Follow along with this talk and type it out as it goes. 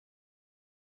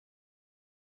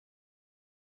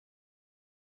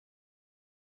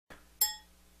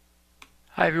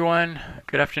Hi everyone,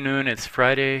 good afternoon. It's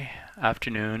Friday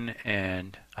afternoon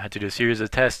and I had to do a series of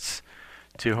tests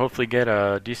to hopefully get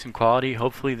a decent quality.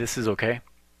 Hopefully this is okay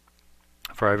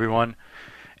for everyone.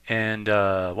 And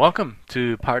welcome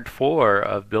to part 4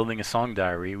 of building a song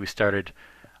diary. We started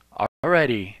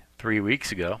already 3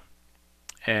 weeks ago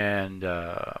and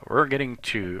we're getting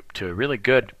to a really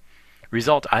good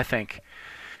result, I think.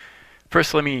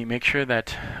 First, let me make sure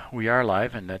that we are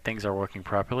live and that things are working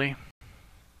properly.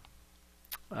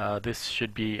 This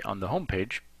should be on the home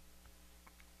page,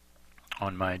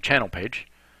 on my channel page,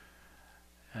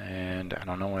 and I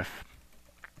don't know if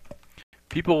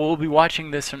people will be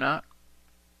watching this or not.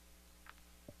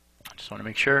 I just want to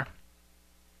make sure.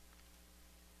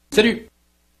 Salut!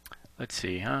 Let's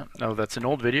see, huh? No, that's an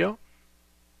old video.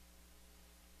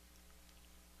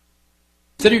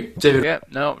 Salut! Yeah,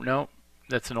 no,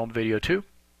 that's an old video too.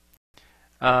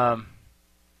 Well,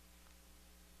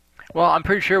 I'm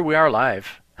pretty sure we are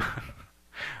live.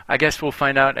 I guess we'll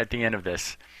find out at the end of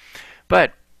this.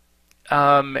 But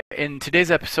in today's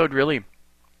episode, really,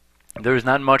 there's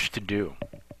not much to do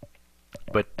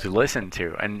but to listen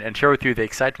to and share with you the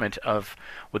excitement of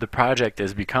what the project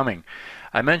is becoming.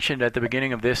 I mentioned at the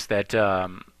beginning of this that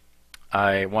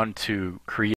I want to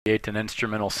create an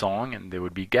instrumental song and there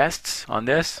would be guests on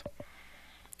this.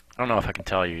 I don't know if I can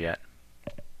tell you yet.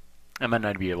 I might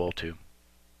not be able to.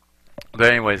 But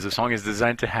anyways, the song is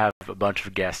designed to have a bunch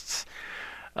of guests.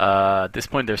 At this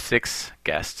point there's 6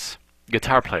 guests,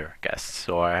 guitar player guests,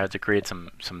 so I had to create some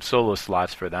solo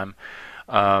slots for them.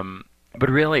 But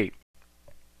really,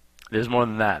 there's more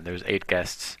than that. There's 8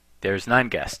 guests. There's 9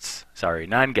 guests. Sorry,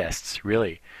 9 guests,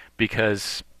 really,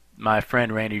 because my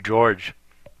friend Randy George,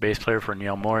 bass player for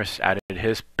Neil Morris, added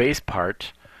his bass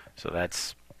part, so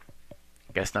that's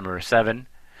guest number 7.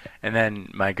 And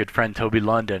then my good friend Toby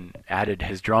London added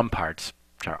his drum parts,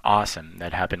 which are awesome.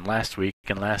 That happened last week.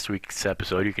 In last week's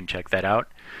episode, you can check that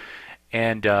out.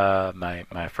 And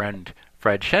my friend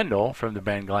Fred Schendel from the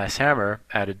band Glass Hammer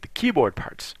added the keyboard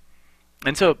parts.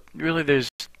 And so really this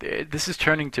is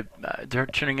turning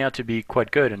out to be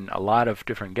quite good, and a lot of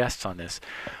different guests on this.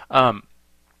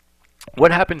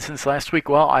 What happened since last week?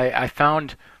 Well, I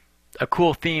found a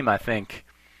cool theme, I think.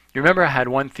 You remember I had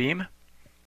one theme,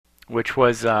 which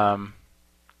was kind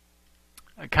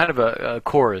of a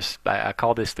chorus. I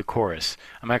call this the chorus.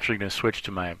 I'm actually going to switch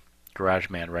to my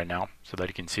GarageBand right now so that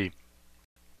you can see.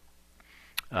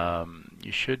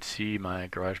 You should see my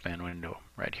GarageBand window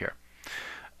right here.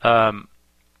 I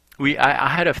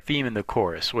had a theme in the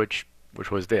chorus, which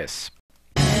was this.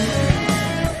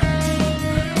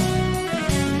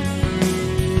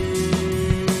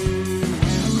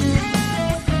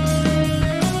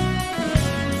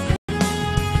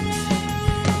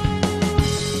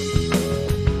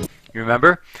 You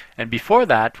remember? And before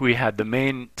that, we had the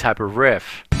main type of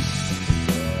riff.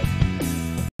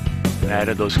 And I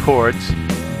added those chords.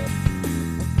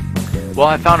 Well,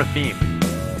 I found a theme,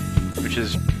 which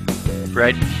is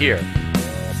right here.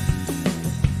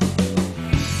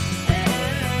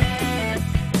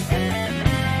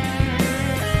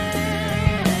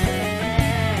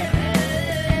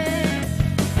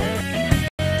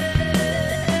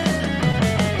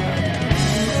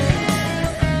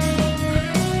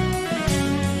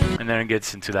 And then it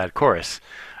gets into that chorus.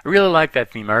 I really like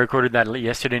that theme. I recorded that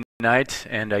yesterday night,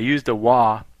 and I used a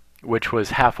wah, which was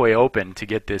halfway open, to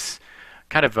get this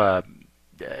kind of a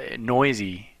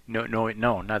nosy noise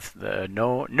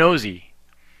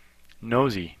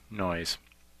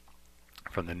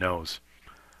from the nose.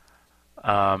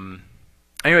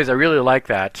 Anyways, I really like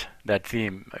that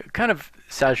theme, kind of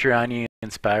Satriani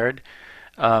inspired.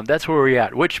 That's where we're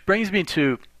at, which brings me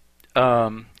to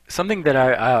something that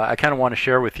I kind of want to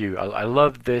share with you. I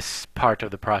love this part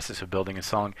of the process of building a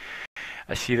song.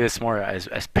 I see this more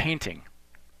as painting,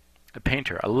 a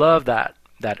painter. I love that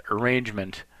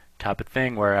arrangement type of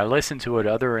thing where I listen to what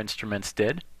other instruments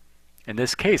did. In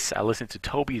this case, I listened to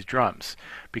Toby's drums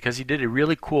because he did a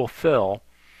really cool fill,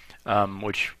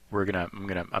 which I'm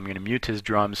gonna mute his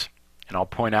drums and I'll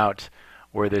point out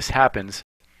where this happens.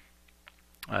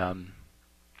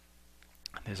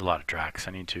 There's a lot of tracks.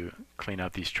 I need to clean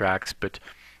up these tracks, but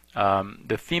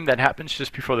the theme that happens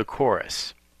just before the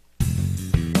chorus.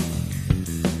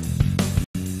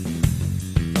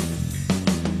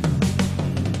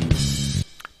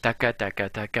 That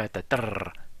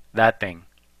thing.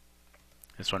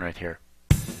 This one right here.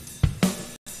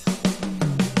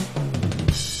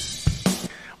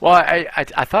 Well,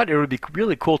 I thought it would be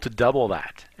really cool to double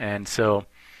that. And so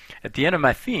at the end of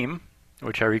my theme,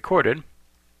 which I recorded,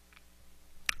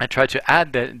 I tried to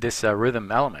add this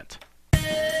rhythm element.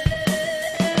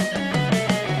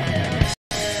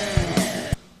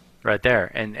 right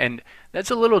there. And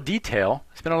that's a little detail.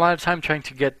 Spent a lot of time trying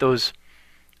to get those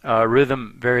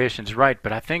rhythm variations right,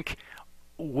 but I think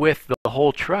with the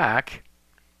whole track,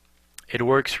 it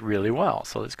works really well.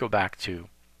 So let's go back to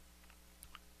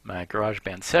my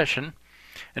GarageBand session,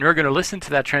 and we're going to listen to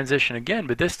that transition again,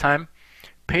 but this time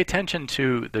pay attention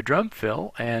to the drum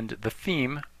fill and the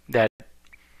theme that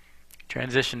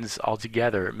transitions all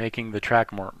together, making the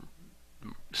track more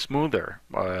smoother.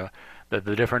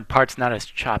 The different parts not as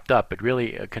chopped up, but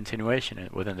really a continuation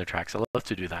within the track. So let's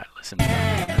do that. Listen to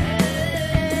that.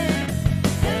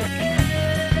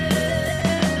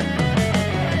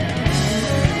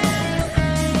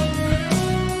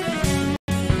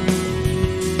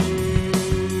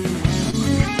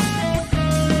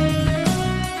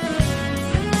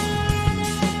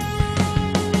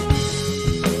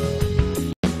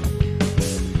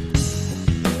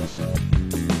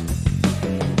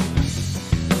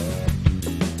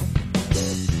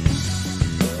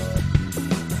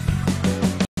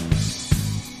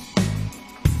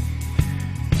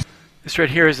 This right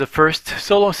here is the first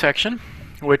solo section,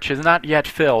 which is not yet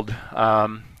filled.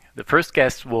 The first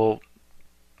guest will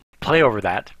play over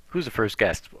that. Who's the first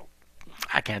guest? Well,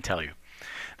 I can't tell you.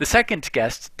 The second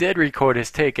guest did record his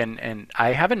take, and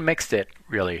I haven't mixed it,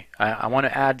 really. I want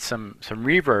to add some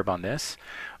reverb on this,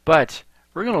 but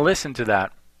we're going to listen to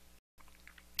that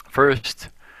first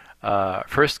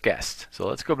guest. So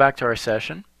let's go back to our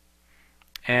session,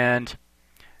 and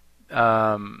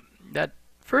that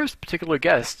first particular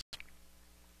guest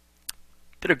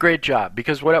did a great job,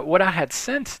 because what I had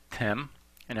sent him,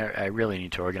 and I really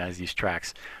need to organize these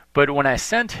tracks, but when I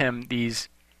sent him his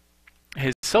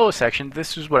solo section,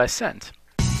 this is what I sent.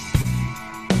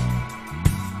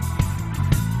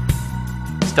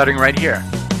 Starting right here.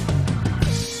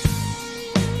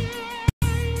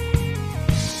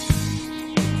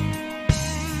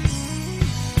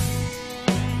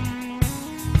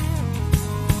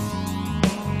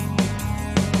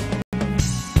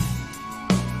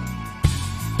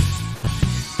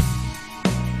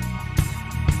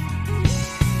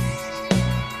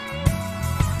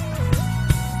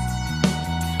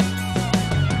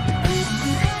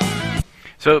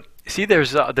 So see, there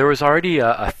was already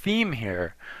a theme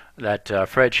here that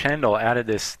Fred Schendel added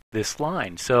this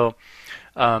line. So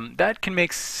that can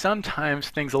make sometimes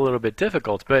things a little bit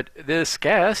difficult. But this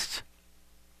guest,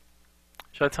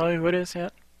 should I tell you who it is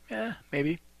yet? Yeah,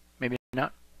 maybe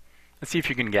not. Let's see if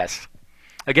you can guess.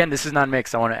 Again, this is not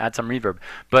mixed. I want to add some reverb.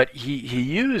 But he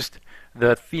used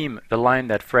the theme, the line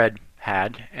that Fred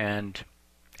had, and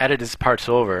added his parts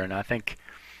over, and I think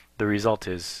the result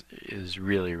is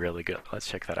really, really good. Let's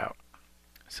check that out.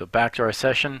 So back to our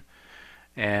session,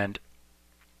 and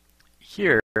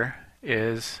here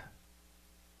is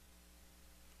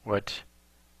what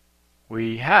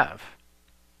we have.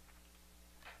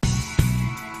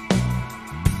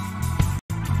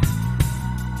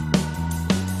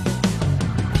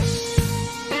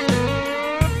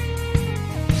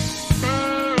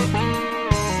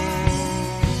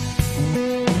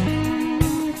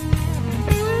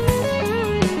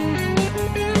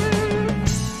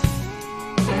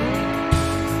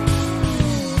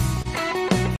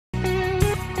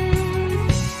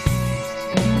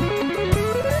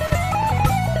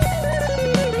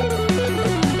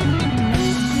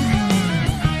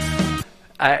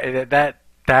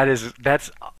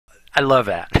 I love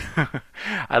that.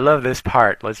 I love this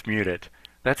part. Let's mute it.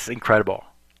 That's incredible.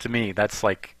 To me, that's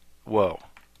like, whoa.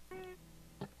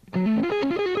 In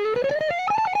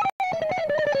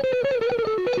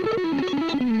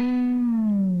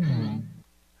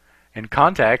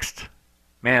context,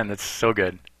 man, that's so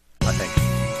good, I think.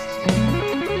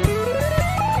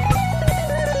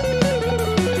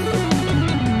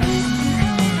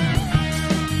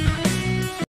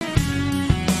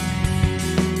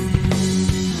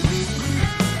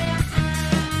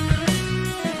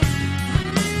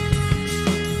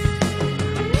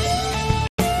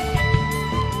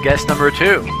 Guest number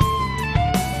 2.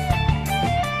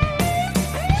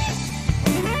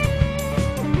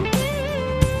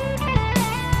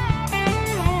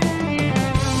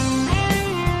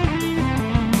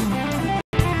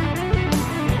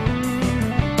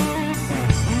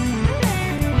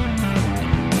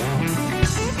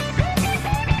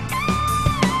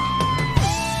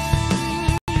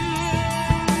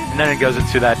 And then it goes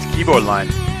into that keyboard line.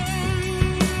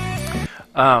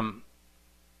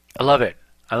 I love it.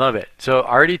 I love it. So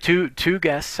already two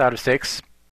guests out of 6.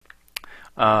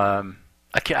 I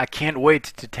can't wait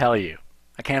to tell you.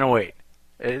 I can't wait.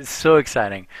 It's so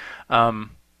exciting.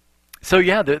 So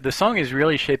yeah, the song is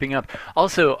really shaping up.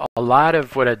 Also, a lot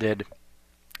of what I did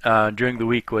during the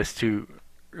week was to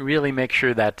really make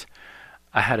sure that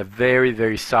I had a very,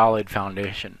 very solid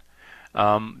foundation.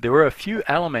 There were a few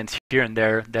elements here and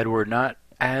there that were not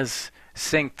as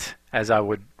synced as I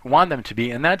would want them to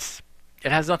be, and it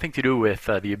has nothing to do with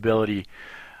the ability,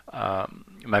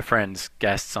 my friends,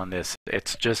 guests on this.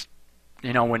 It's just,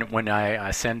 when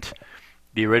I sent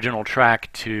the original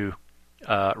track to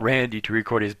Randy to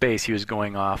record his bass, he was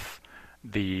going off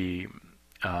the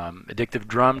addictive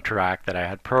drum track that I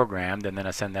had programmed, and then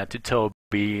I sent that to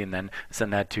Toby, and then I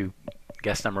sent that to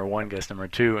guest number 1, guest number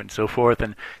 2, and so forth.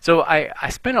 And so I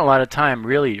spent a lot of time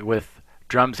really with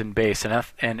drums and bass,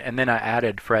 and then I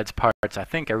added Fred's parts. I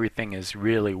think everything is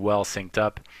really well synced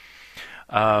up.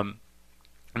 And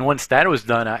once that was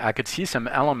done, I could see some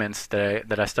elements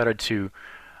that I started to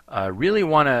really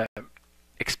want to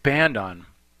expand on.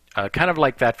 Kind of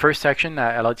like that first section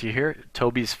that I let you hear,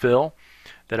 Toby's fill,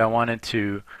 that I wanted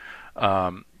to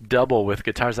double with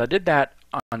guitars. I did that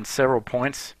on several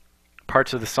parts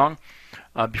of the song.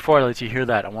 Before I let you hear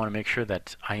that, I want to make sure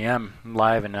that I am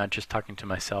live and not just talking to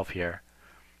myself here.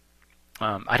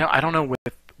 I don't know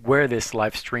where this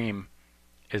live stream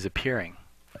is appearing.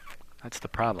 That's the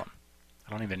problem.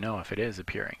 I don't even know if it is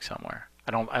appearing somewhere.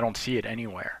 I don't see it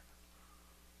anywhere.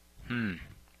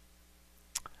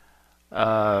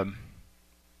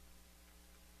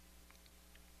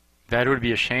 That would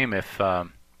be a shame if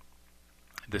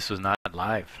this was not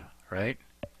live, right?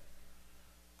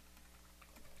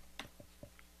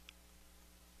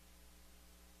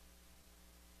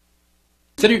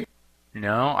 Salut!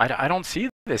 No, I don't see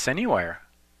this anywhere.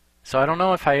 So I don't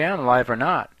know if I am live or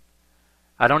not.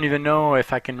 I don't even know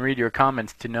if I can read your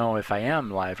comments to know if I am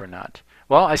live or not.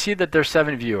 Well, I see that there's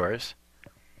 7 viewers,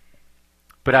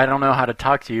 but I don't know how to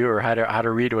talk to you or how to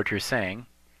read what you're saying.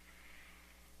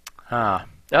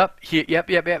 Yep.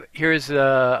 Here's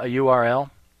a URL,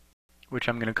 which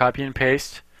I'm going to copy and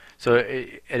paste. So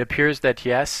it appears that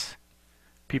yes,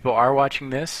 people are watching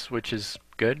this, which is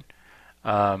good.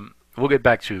 We'll get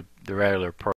back to the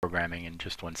regular programming in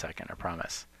just 1 second, I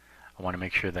promise. I want to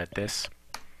make sure that this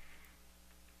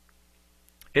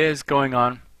is going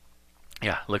on.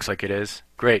 Yeah, looks like it is.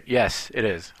 Great, yes, it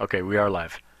is. Okay, we are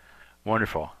live.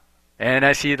 Wonderful. And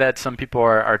I see that some people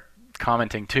are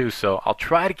commenting too, so I'll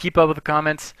try to keep up with the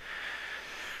comments.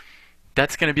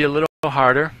 That's going to be a little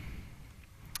harder.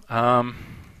 In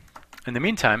the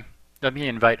meantime, let me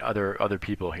invite other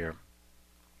people here.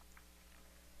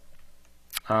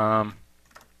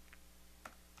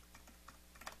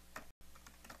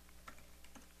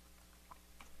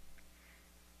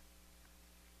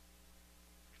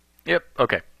 Yep,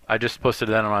 okay. I just posted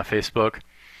that on my Facebook.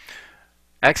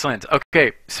 Excellent.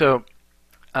 Okay, so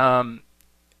I'm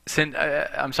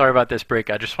sorry about this break.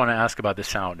 I just want to ask about the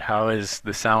sound. How is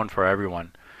the sound for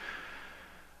everyone?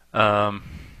 Are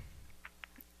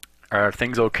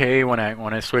things okay when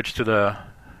I switch to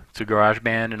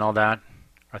GarageBand and all that?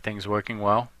 Are things working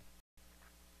well?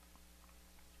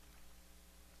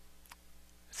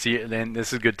 See, then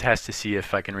this is a good test to see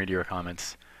if I can read your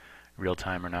comments real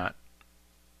time or not.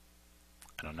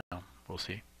 I don't know. We'll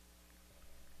see.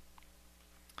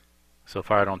 So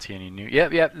far, I don't see any new.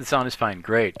 Yep, the sound is fine.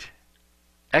 Great.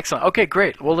 Excellent. Okay,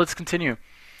 great. Well, let's continue.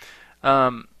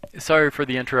 Sorry for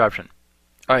the interruption.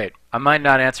 All right, I might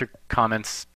not answer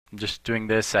comments. I'm just doing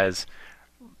this as,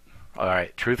 all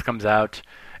right, truth comes out.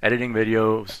 Editing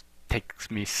videos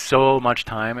takes me so much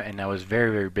time, and I was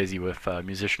very, very busy with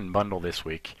Musician Bundle this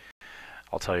week.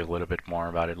 I'll tell you a little bit more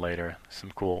about it later.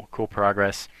 Some cool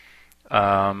progress.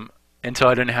 And so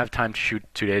I didn't have time to shoot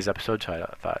today's episode, so I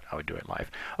thought I would do it live.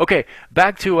 Okay,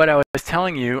 back to what I was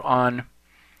telling you on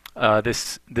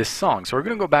this song. So we're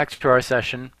going to go back to our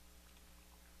session,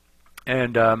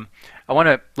 and I want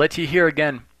to let you hear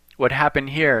again what happened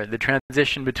here, the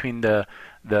transition between the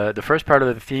first part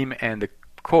of the theme and the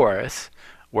chorus,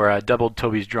 where I doubled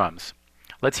Toby's drums.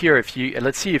 Let's see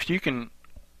if you can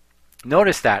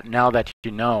notice that now that you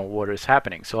know what is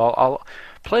happening. So I'll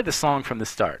play the song from the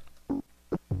start.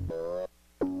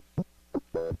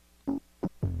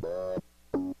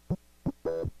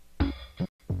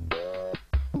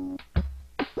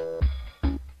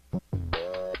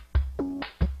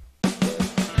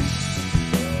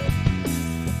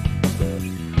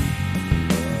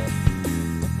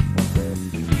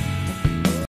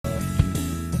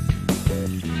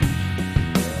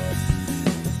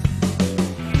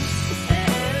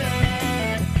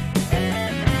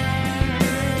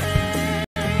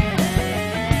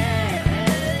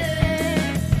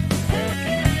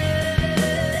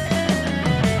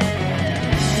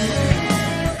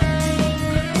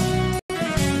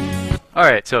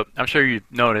 Alright, so I'm sure you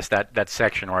noticed that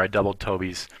section where I doubled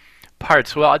Toby's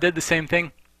parts. Well, I did the same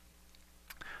thing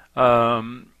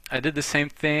I did the same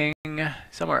thing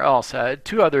somewhere else.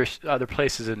 Two other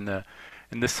places in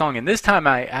this song, and this time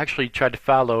I actually tried to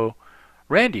follow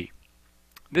Randy.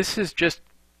 This is just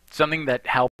something that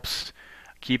helps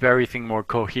keep everything more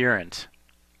coherent,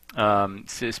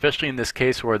 especially in this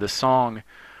case where the song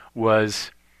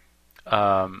was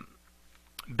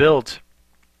built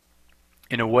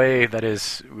in a way that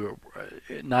is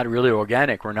not really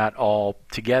organic. We're not all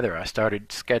together. I started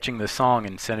sketching the song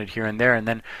and sent it here and there, and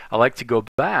then I like to go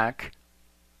back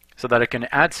so that I can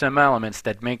add some elements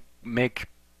that make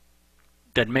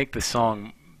the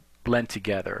song blend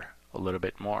together a little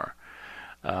bit more.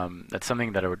 That's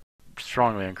something that I would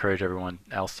strongly encourage everyone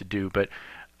else to do. But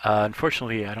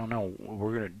unfortunately, I don't know.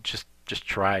 We're gonna just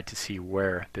try to see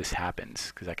where this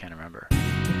happens because I can't remember.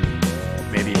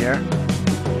 Maybe here.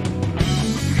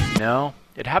 No,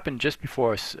 it happened just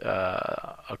before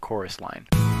a chorus line.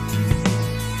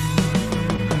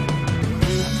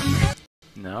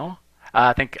 No,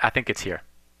 I think it's here.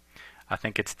 I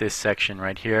think it's this section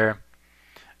right here.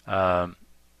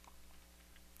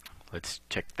 Let's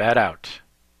check that out.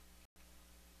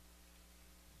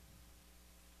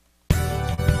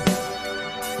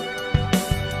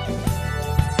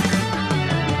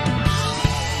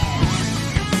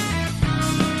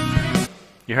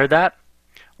 You heard that?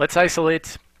 Let's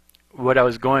isolate what I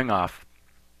was going off.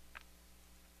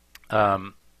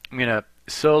 I'm gonna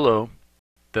solo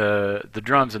the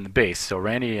drums and the bass. So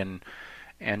Randy and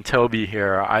Toby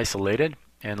here are isolated,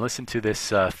 and listen to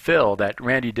this fill that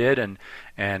Randy did, and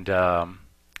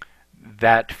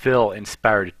that fill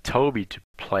inspired Toby to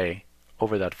play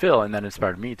over that fill, and that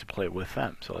inspired me to play with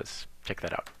them. So let's check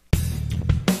that out.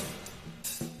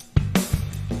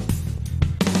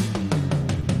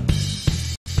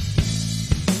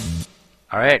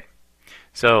 All right,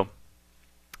 so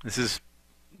this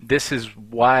is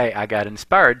why I got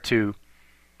inspired to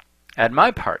add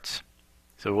my parts.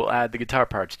 So we'll add the guitar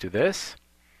parts to this.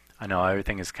 I know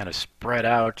everything is kind of spread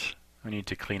out. We need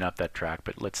to clean up that track,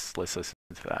 but let's listen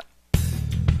to that.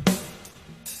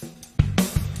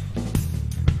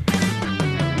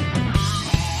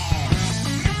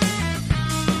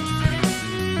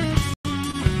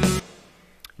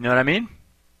 You know what I mean?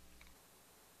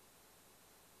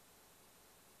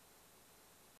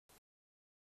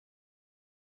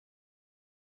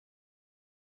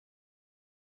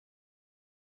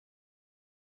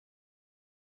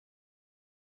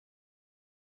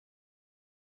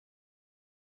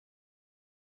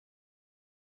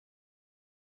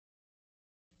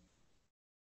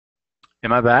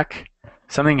 Am I back?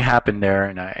 Something happened there,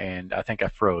 and I think I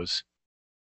froze.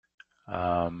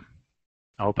 I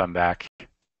hope I'm back.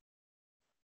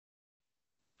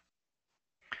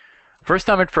 First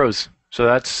time it froze, so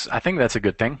I think that's a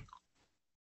good thing.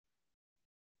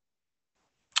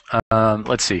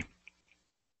 Let's see.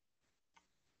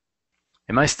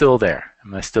 Am I still there?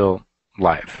 Am I still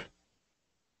live?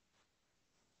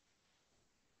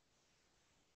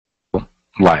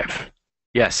 Live.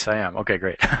 Yes, I am. Okay,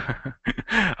 great.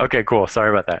 Okay, cool.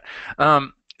 Sorry about that.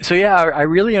 So yeah, I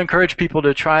really encourage people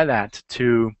to try that,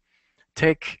 to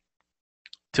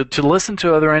listen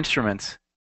to other instruments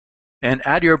and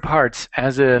add your parts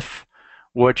as if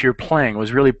what you're playing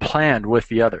was really planned with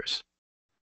the others.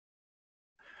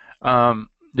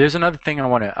 There's another thing I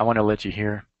want to let you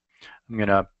hear. I'm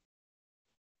gonna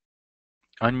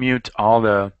unmute all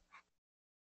the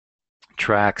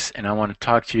tracks, and I want to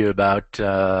talk to you about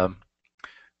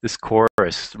this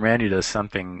chorus. Randy does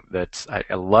something that's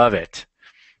I love it,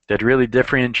 that really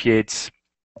differentiates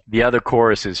the other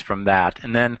choruses from that,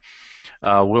 and then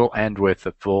we'll end with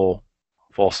the full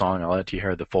song. I'll let you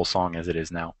hear the full song as it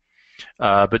is now.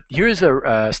 But here's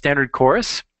a standard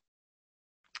chorus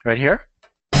right here.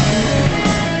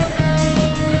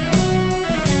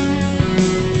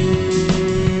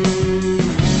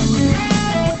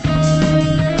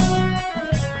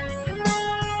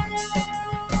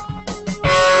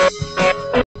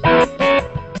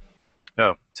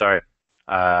 Oh, sorry.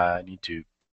 I need to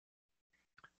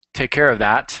take care of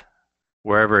that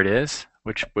wherever it is.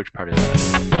 Which part is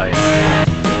this? Oh, yeah.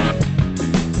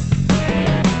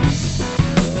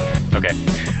 Okay.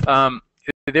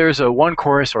 There's a one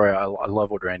chorus, or I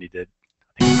love what Randy did.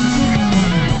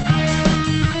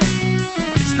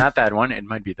 It's not that one. It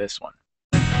might be this one.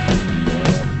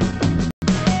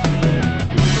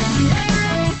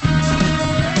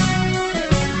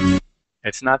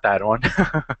 It's not that one.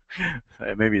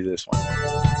 Maybe this one.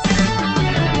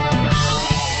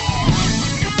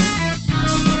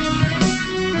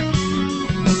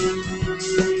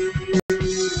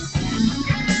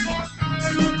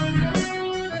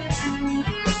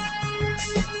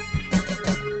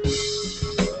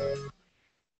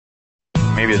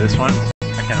 this one?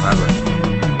 I can't remember.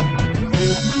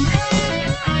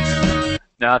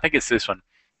 No, I think it's this one.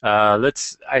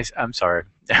 I'm sorry.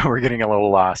 We're getting a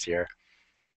little lost here.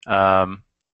 Let's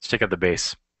check out the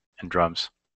bass and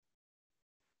drums.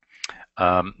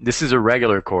 This is a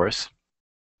regular chorus.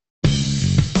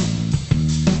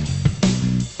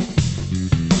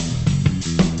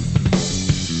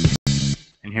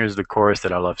 And here's the chorus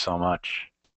that I love so much.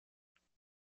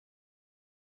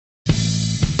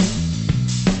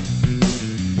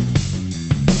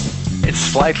 It's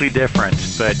slightly different,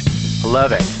 but I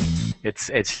love it.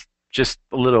 It's just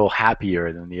a little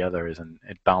happier than the others, and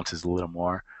it bounces a little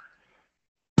more.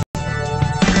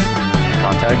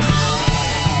 Context.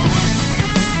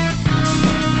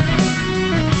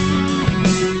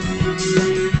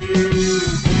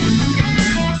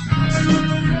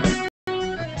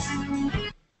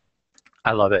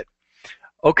 I love it.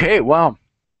 Okay, well,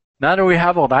 now that we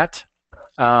have all that,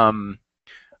 I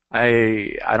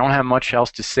don't have much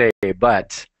else to say,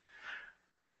 but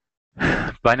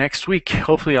by next week,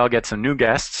 hopefully I'll get some new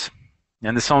guests,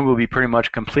 and the song will be pretty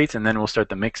much complete, and then we'll start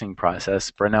the mixing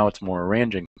process. For now, it's more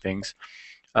arranging things.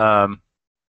 The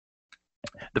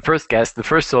first guest, the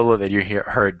first solo that you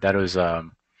heard, that was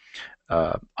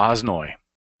Oznoy.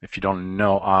 If you don't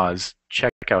know Oz,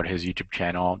 check out his YouTube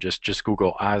channel. Just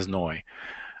Google Oznoy,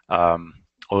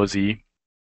 Oznoy,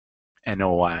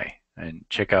 and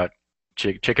check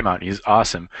him out. He's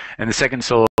awesome. And the second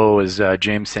solo is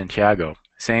James Santiago.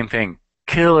 Same thing.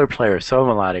 Killer player, so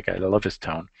melodic. I love his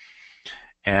tone.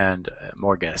 And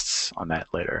more guests on that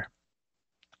later.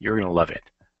 You're gonna love it.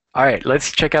 All right,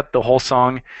 let's check out the whole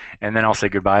song, and then I'll say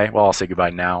goodbye. Well, I'll say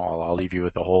goodbye now. I'll leave you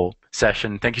with the whole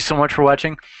session. Thank you so much for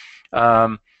watching.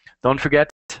 Don't forget,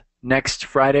 next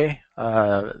Friday,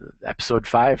 episode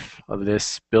 5 of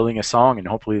this Building a Song, and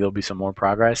hopefully there'll be some more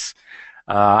progress.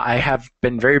 I have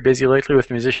been very busy lately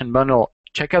with Musician Bundle.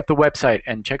 Check out the website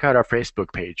and check out our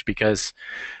Facebook page, because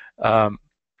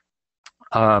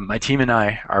my team and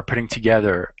I are putting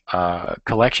together a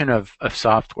collection of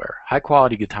software,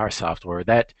 high-quality guitar software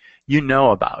that you know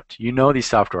about. You know these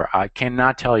software. I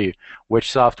cannot tell you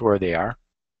which software they are,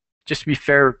 just to be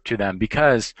fair to them,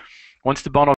 because once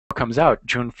the bundle comes out,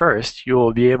 June 1st, you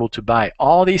will be able to buy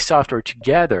all these software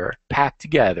together, packed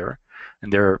together,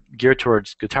 and they're geared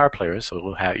towards guitar players.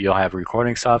 So you'll have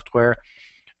recording software,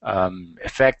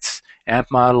 effects, amp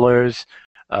modelers,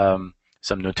 some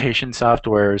notation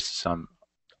softwares, some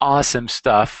awesome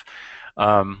stuff,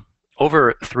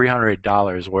 over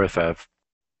 $300 worth of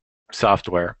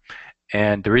software.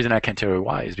 And the reason I can't tell you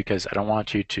why is because I don't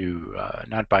want you to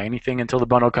not buy anything until the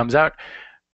bundle comes out.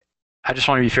 I just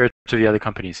want to be fair to the other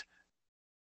companies.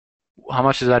 How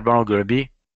much is that bundle going to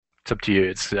be? It's up to you.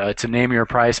 It's a name your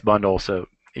price bundle, so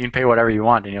you can pay whatever you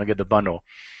want and you'll get the bundle.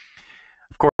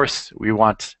 Of course, we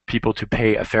want people to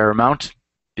pay a fair amount,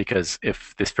 because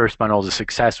if this first bundle is a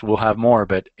success, we'll have more,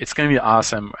 but it's going to be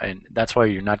awesome, and that's why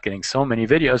you're not getting so many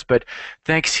videos. But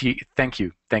thank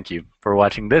you for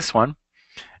watching this one.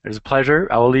 It was a pleasure.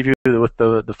 I will leave you with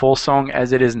the full song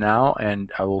as it is now,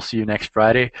 and I will see you next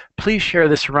Friday. Please share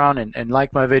this around and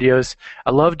like my videos. I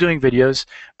love doing videos,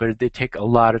 but they take a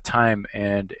lot of time,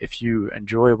 and if you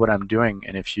enjoy what I'm doing,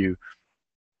 and if you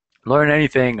learn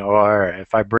anything, or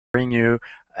if I bring you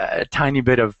a tiny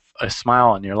bit of a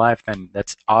smile in your life, then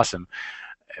that's awesome.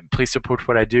 Please support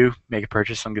what I do. Make a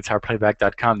purchase on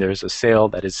guitarplayback.com. There's a sale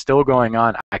that is still going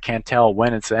on. I can't tell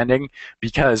when it's ending,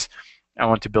 because I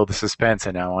want to build the suspense,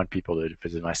 and I want people to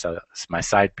visit my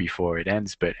site before it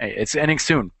ends, but it's ending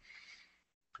soon.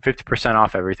 50%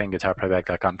 off everything,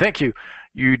 guitarplayback.com. Thank you.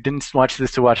 You didn't watch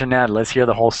this to watch an ad. Let's hear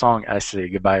the whole song. I say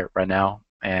goodbye right now,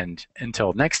 and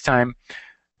until next time,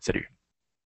 salut.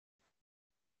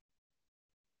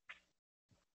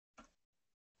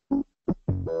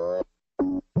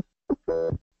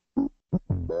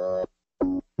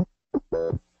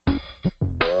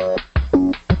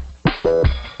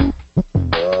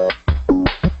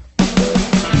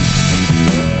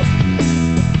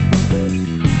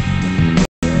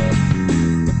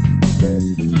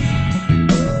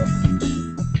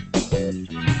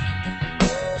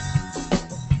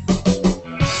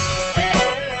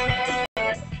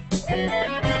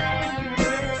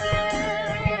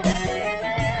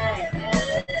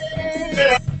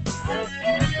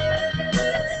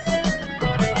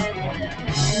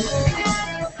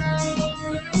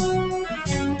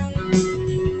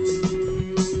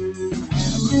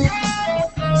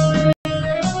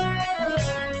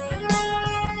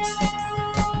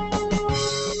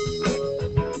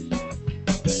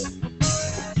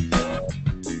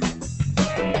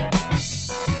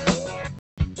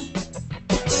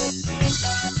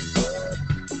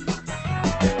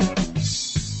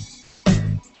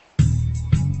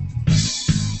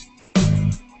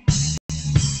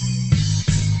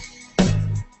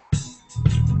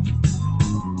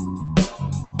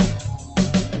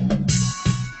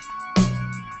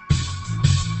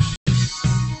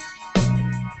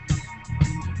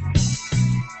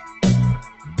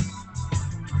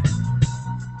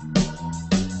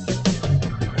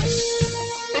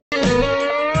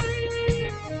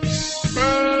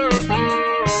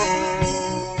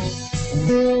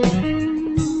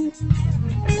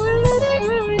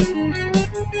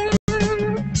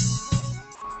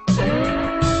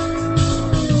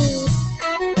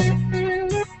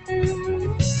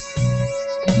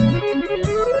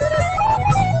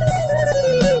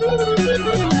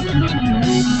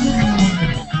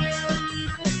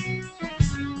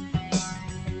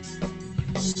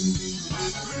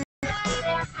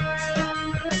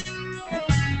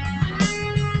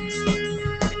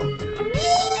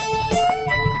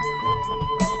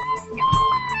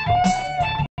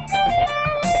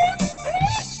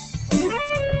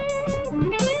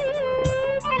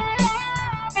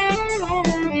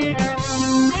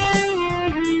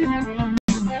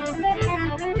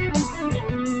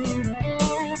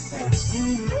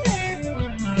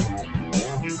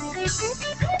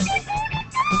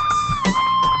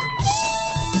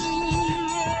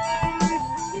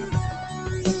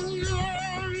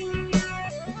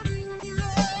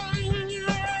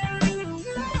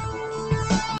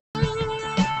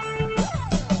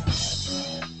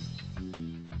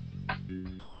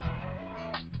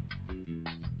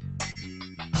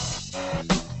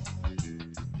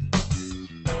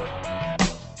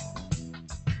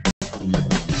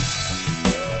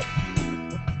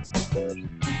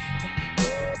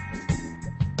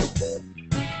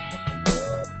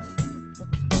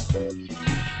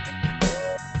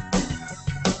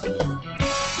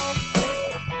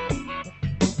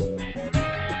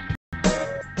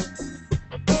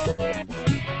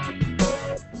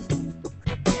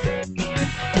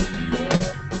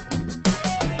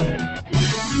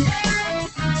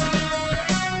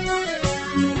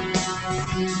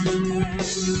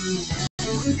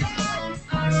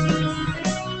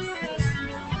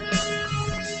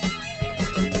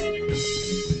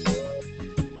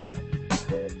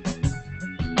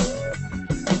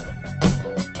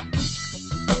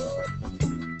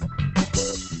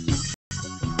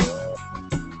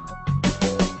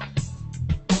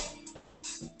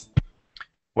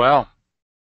 Well,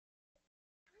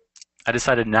 I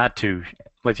decided not to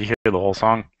let you hear the whole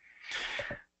song.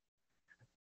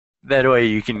 That way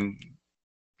you can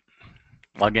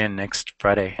log in next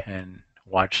Friday and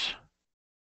watch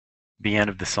the end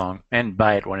of the song and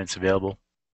buy it when it's available.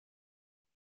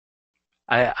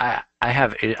 I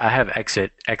have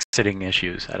exiting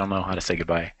issues. I don't know how to say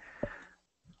goodbye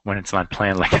when it's not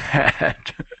planned like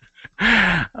that.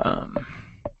 um,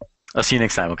 I'll see you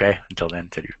next time, okay? Until then,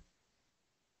 Teddy.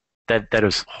 That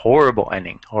was horrible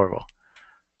ending. Horrible.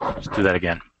 Let's do that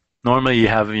again. Normally you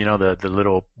have, the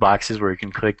little boxes where you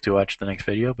can click to watch the next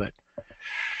video, but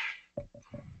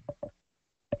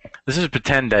this is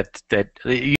pretend that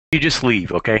you just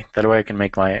leave, okay? That way I can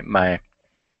make my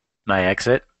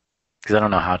exit, because I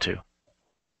don't know how to.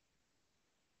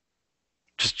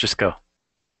 Just go.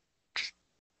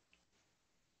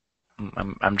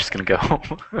 I'm just gonna go.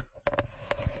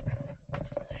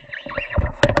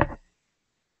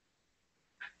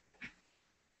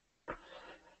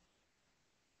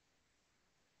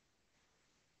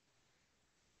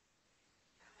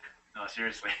 No,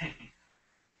 seriously.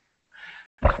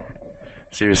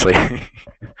 Seriously.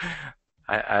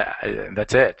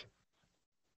 That's it.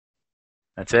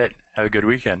 That's it. Have a good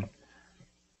weekend.